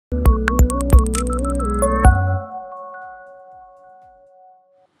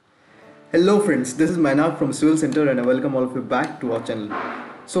Hello friends, this is Mainak from Civil Center and I welcome all of you back to our channel.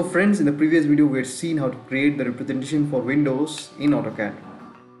 So friends, in the previous video we had seen how to create the representation for windows in AutoCAD.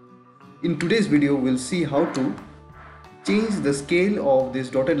 In today's video we'll see how to change the scale of these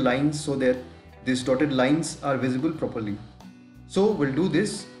dotted lines so that these dotted lines are visible properly. So we'll do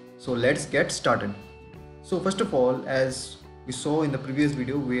this, so let's get started. So first of all, as we saw in the previous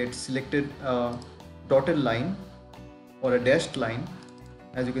video, we had selected a dotted line or a dashed line.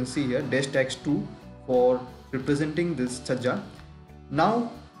 As you can see here, dash tags 2 for representing this chajja. Now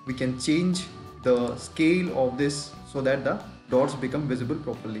we can change the scale of this so that the dots become visible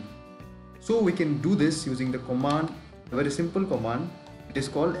properly. So we can do this using the command, a very simple command. It is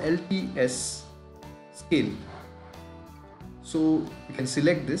called LTS scale. So you can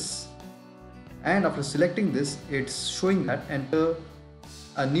select this, and after selecting this, it's showing that enter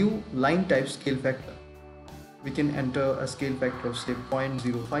a new line type scale factor. We can enter a scale factor of say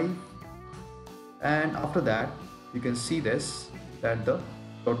 0.05, and after that you can see this that the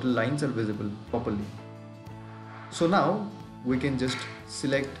total lines are visible properly. So now we can just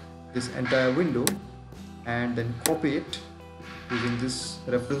select this entire window and then copy it using this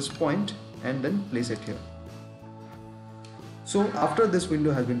reference point and then place it here. So after this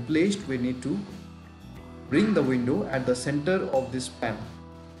window has been placed, we need to bring the window at the center of this span.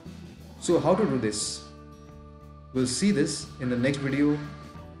 So how to do this? We'll see this in the next video,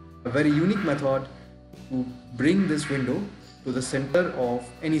 a very unique method to bring this window to the center of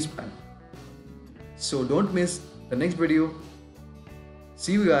any span. So don't miss the next video.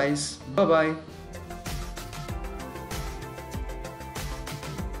 See you guys. Bye bye.